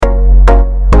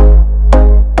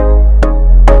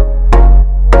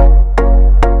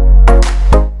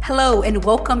Hello and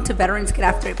welcome to Veterans Get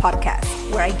After It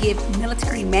podcast, where I give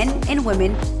military men and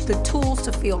women the tools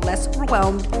to feel less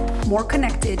overwhelmed, more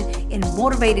connected, and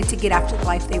motivated to get after the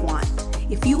life they want.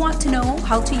 If you want to know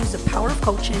how to use the power of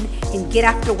coaching and get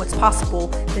after what's possible,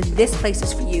 then this place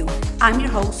is for you. I'm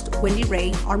your host, Wendy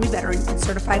Ray, Army veteran and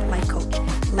certified life coach.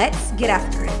 Let's get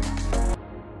after it.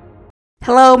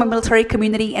 Hello, my military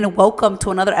community, and welcome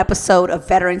to another episode of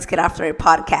Veterans Get After It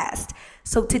podcast.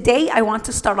 So today I want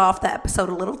to start off the episode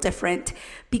a little different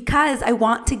because I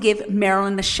want to give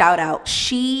Marilyn a shout out.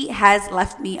 She has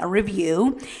left me a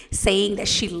review saying that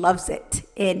she loves it.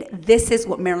 And this is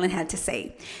what Marilyn had to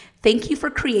say. Thank you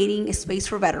for creating a space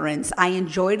for veterans. I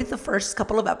enjoyed the first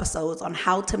couple of episodes on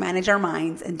how to manage our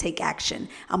minds and take action.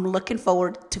 I'm looking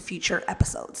forward to future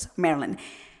episodes. Marilyn,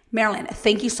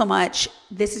 thank you so much.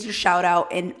 This is your shout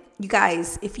out. And you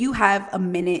guys, if you have a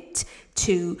minute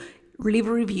to leave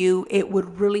a review, it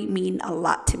would really mean a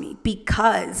lot to me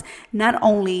because not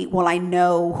only will I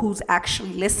know who's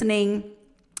actually listening,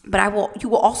 but you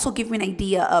will also give me an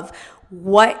idea of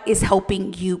what is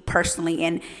helping you personally.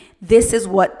 And this is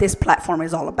what this platform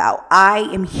is all about. I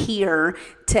am here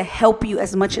to help you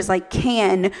as much as I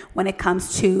can when it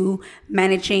comes to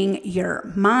managing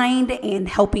your mind and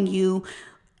helping you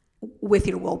with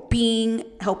your well-being,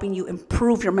 helping you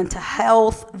improve your mental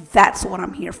health. That's what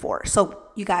I'm here for. So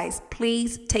you guys,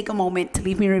 please take a moment to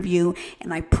leave me a review,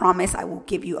 and I promise I will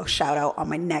give you a shout out on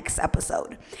my next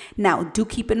episode. Now, do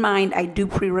keep in mind, I do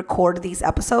pre-record these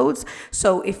episodes.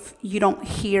 So if you don't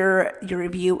hear your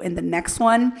review in the next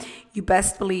one, you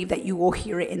best believe that you will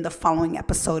hear it in the following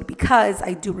episode because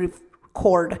I do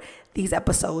record these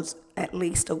episodes at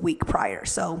least a week prior.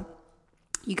 So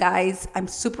you guys, I'm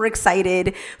super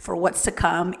excited for what's to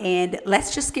come, and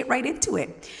let's just get right into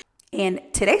it. And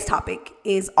today's topic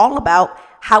is all about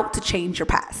how to change your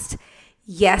past.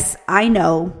 Yes, I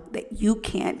know that you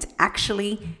can't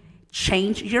actually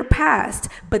change your past,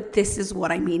 but this is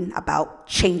what I mean about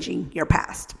changing your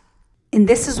past. And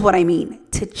this is what I mean,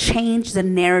 to change the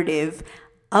narrative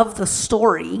of the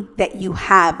story that you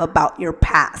have about your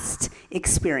past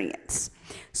experience.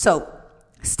 So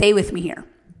stay with me here.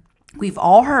 We've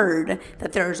all heard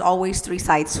that there's always three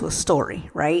sides to a story,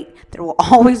 right? There will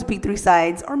always be three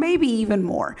sides or maybe even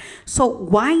more. So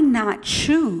why not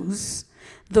choose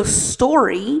the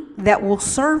story that will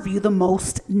serve you the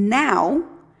most now,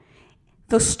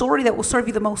 the story that will serve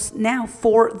you the most now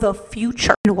for the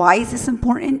future? And why is this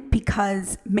important?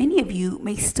 Because many of you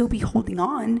may still be holding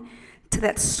on to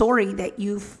that story that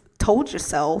you've told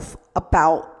yourself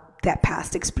about that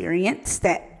past experience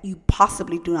that you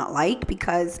possibly do not like,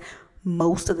 because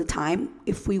most of the time,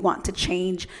 if we want to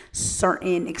change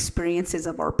certain experiences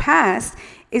of our past,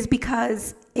 is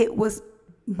because it was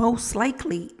most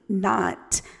likely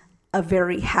not a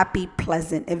very happy,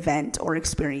 pleasant event or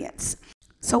experience.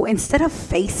 So instead of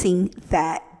facing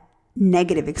that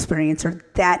negative experience or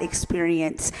that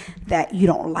experience that you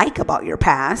don't like about your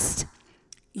past,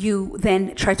 you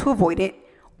then try to avoid it,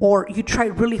 or you try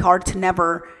really hard to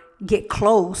never get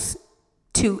close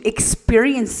to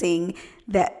experiencing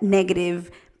that negative,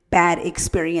 bad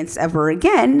experience ever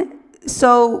again.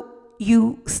 So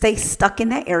you stay stuck in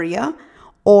that area,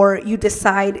 or you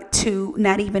decide to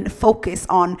not even focus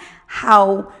on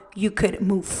how you could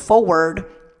move forward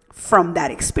from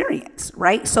that experience,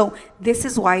 right? So this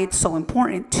is why it's so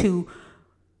important to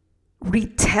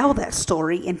retell that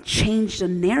story and change the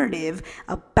narrative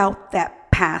about that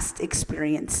past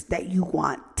experience that you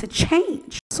want to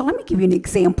change. So let me give you an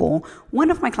example. One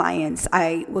of my clients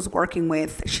I was working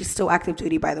with, she's still active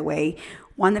duty, by the way,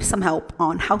 wanted some help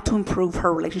on how to improve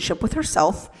her relationship with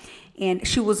herself. And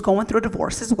she was going through a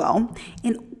divorce as well.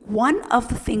 And one of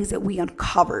the things that we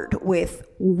uncovered with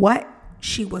what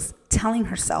she was telling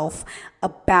herself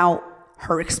about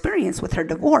her experience with her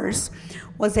divorce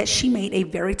was that she made a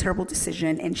very terrible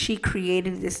decision, and she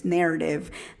created this narrative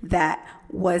that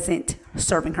wasn't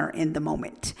serving her in the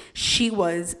moment. She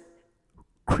was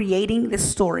creating this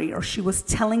story, or she was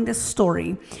telling this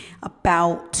story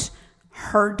about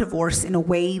her divorce in a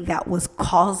way that was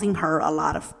causing her a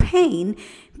lot of pain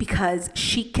because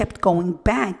she kept going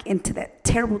back into that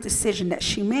terrible decision that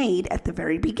she made at the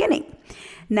very beginning.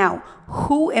 Now,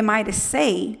 who am I to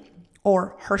say,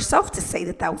 or herself to say,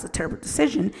 that that was a terrible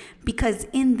decision? Because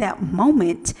in that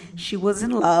moment, she was in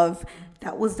love.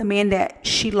 That was the man that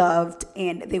she loved,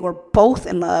 and they were both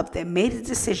in love. They made a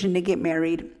decision to get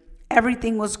married.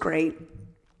 Everything was great.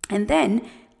 And then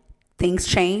things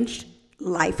changed.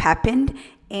 Life happened.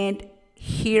 And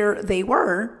here they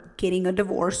were getting a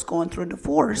divorce, going through a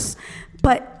divorce.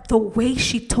 But the way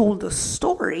she told the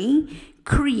story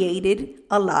created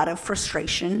a lot of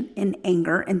frustration and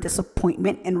anger and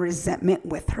disappointment and resentment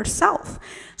with herself.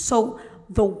 So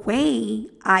the way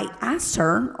I asked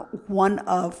her, one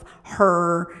of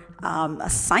her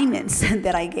assignments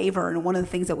that I gave her, and one of the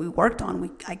things that we worked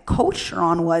on, I coached her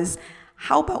on, was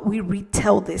how about we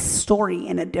retell this story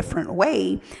in a different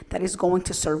way that is going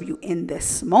to serve you in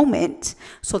this moment,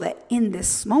 so that in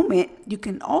this moment you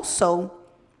can also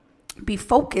be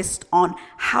focused on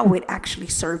how it actually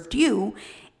served you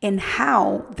and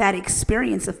how that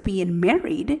experience of being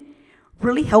married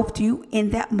really helped you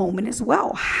in that moment as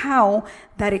well. How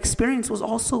that experience was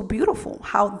also beautiful,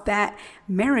 how that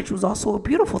marriage was also a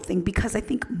beautiful thing. Because I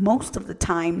think most of the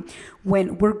time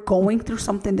when we're going through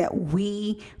something that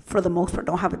we, for the most part,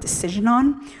 don't have a decision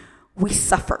on, we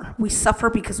suffer. We suffer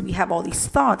because we have all these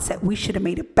thoughts that we should have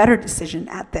made a better decision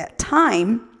at that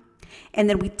time.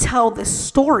 And then we tell this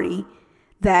story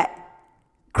that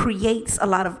creates a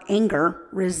lot of anger,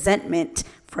 resentment,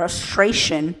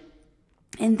 frustration,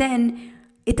 and then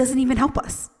it doesn't even help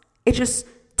us. It just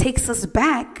takes us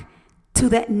back to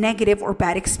that negative or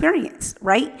bad experience,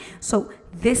 right? So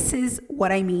this is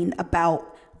what I mean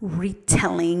about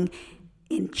retelling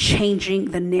and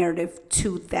changing the narrative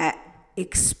to that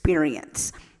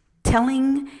experience.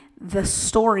 Telling the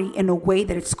story in a way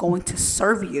that it's going to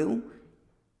serve you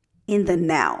in the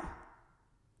now.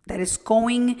 That is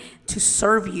going to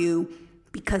serve you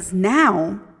because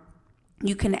now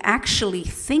you can actually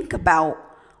think about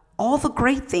all the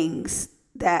great things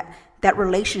that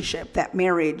relationship, that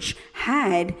marriage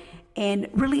had, and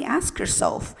really ask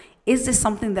yourself, is this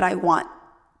something that I want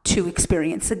to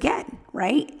experience again,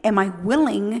 right? Am I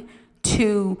willing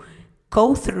to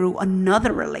go through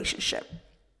another relationship?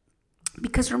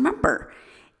 Because remember,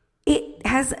 it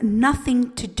has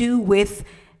nothing to do with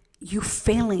you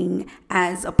failing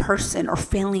as a person or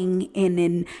failing in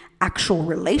an actual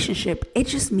relationship. It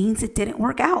just means it didn't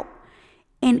work out.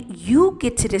 And you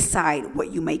get to decide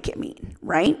what you make it mean,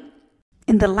 right?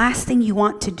 And the last thing you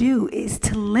want to do is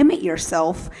to limit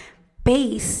yourself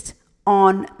based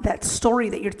on that story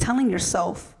that you're telling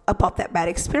yourself about that bad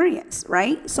experience,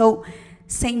 right? So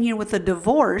same here with a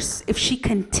divorce. If she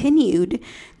continued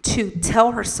to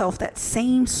tell herself that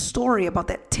same story about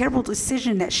that terrible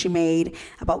decision that she made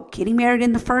about getting married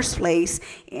in the first place,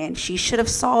 and she should have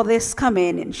saw this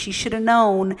coming, and she should have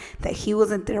known that he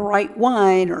wasn't the right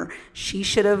one, or she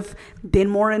should have been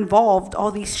more involved,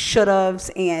 all these should haves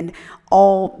and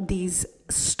all these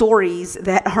stories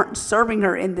that aren't serving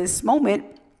her in this moment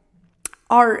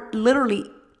are literally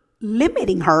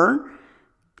limiting her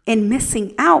and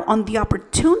missing out on the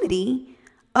opportunity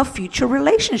of future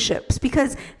relationships.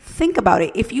 Because think about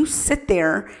it. If you sit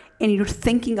there and you're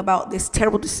thinking about this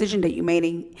terrible decision that you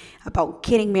made about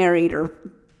getting married, or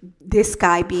this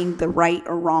guy being the right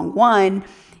or wrong one,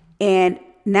 and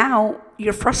now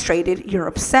you're frustrated, you're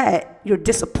upset, you're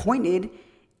disappointed,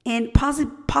 and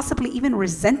possibly even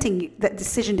resenting that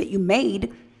decision that you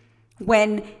made,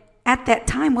 when at that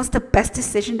time was the best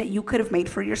decision that you could have made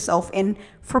for yourself and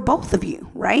for both of you,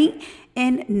 right?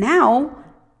 And now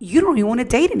you don't even want to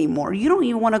date anymore. You don't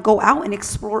even want to go out and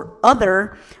explore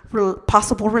other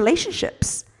possible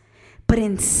relationships. But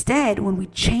instead, when we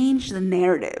change the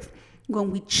narrative, when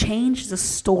we change the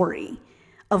story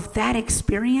of that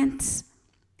experience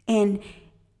and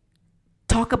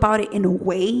talk about it in a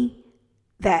way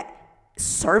that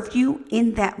served you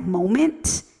in that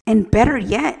moment, and better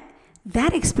yet,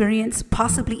 that experience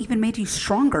possibly even made you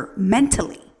stronger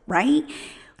mentally, right?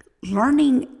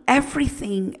 Learning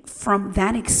everything from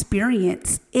that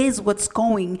experience is what's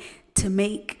going to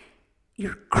make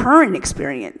your current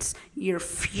experience, your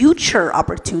future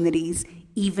opportunities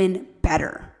even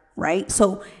better, right?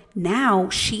 So now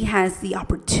she has the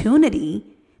opportunity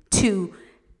to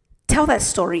tell that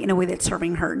story in a way that's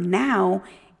serving her now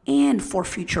and for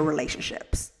future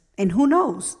relationships. And who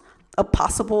knows, a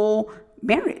possible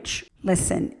marriage.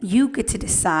 Listen, you get to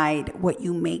decide what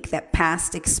you make that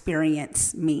past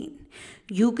experience mean.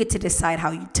 You get to decide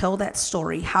how you tell that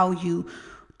story, how you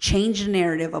change the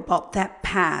narrative about that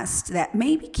past that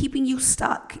may be keeping you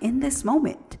stuck in this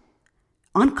moment.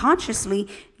 Unconsciously,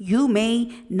 you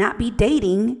may not be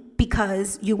dating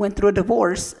because you went through a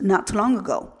divorce not too long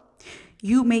ago.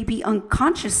 You may be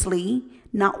unconsciously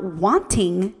not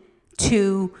wanting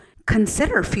to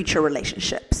consider future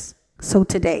relationships. So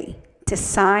today,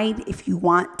 decide if you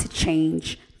want to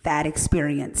change that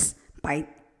experience by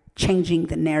changing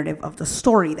the narrative of the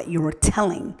story that you were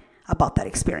telling about that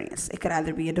experience. It could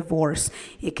either be a divorce,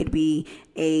 it could be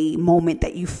a moment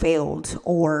that you failed,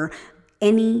 or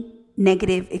any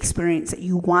negative experience that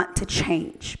you want to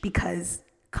change, because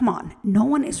Come on, no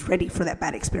one is ready for that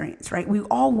bad experience, right? We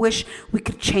all wish we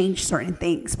could change certain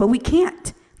things, but we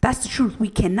can't. That's the truth. We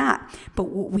cannot. But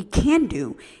what we can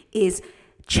do is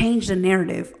change the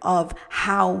narrative of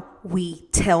how we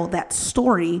tell that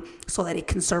story so that it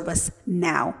can serve us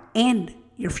now and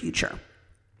your future.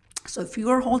 So if you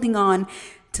are holding on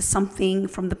to something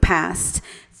from the past,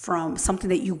 from something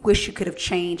that you wish you could have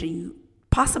changed, and you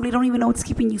possibly don't even know what's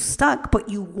keeping you stuck, but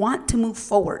you want to move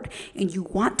forward and you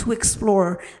want to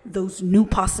explore those new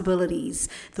possibilities,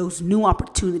 those new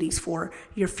opportunities for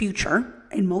your future,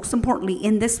 and most importantly,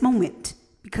 in this moment,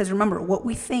 because remember, what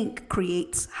we think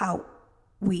creates how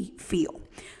we feel.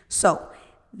 So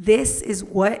this is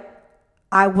what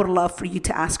I would love for you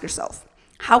to ask yourself.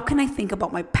 How can I think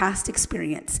about my past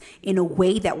experience in a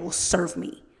way that will serve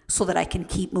me so that I can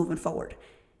keep moving forward?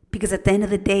 Because at the end of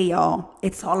the day, y'all,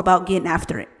 it's all about getting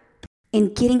after it.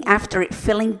 And getting after it,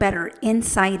 feeling better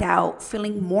inside out,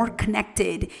 feeling more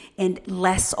connected and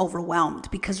less overwhelmed.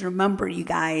 Because remember, you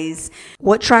guys,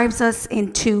 what drives us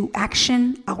into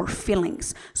action? Our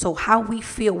feelings. So how we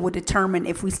feel will determine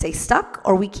if we stay stuck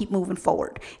or we keep moving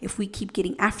forward, if we keep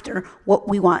getting after what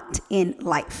we want in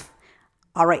life.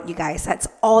 All right, you guys, that's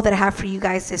all that I have for you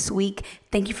guys this week.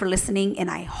 Thank you for listening,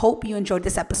 and I hope you enjoyed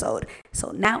this episode.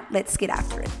 So now let's get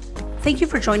after it. Thank you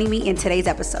for joining me in today's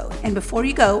episode. And before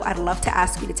you go, I'd love to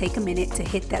ask you to take a minute to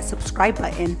hit that subscribe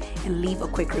button and leave a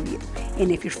quick review.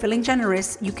 And if you're feeling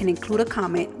generous, you can include a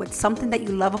comment with something that you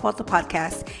love about the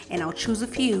podcast, and I'll choose a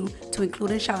few to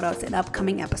include in shoutouts in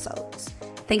upcoming episodes.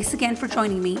 Thanks again for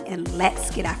joining me, and let's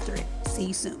get after it. See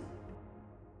you soon.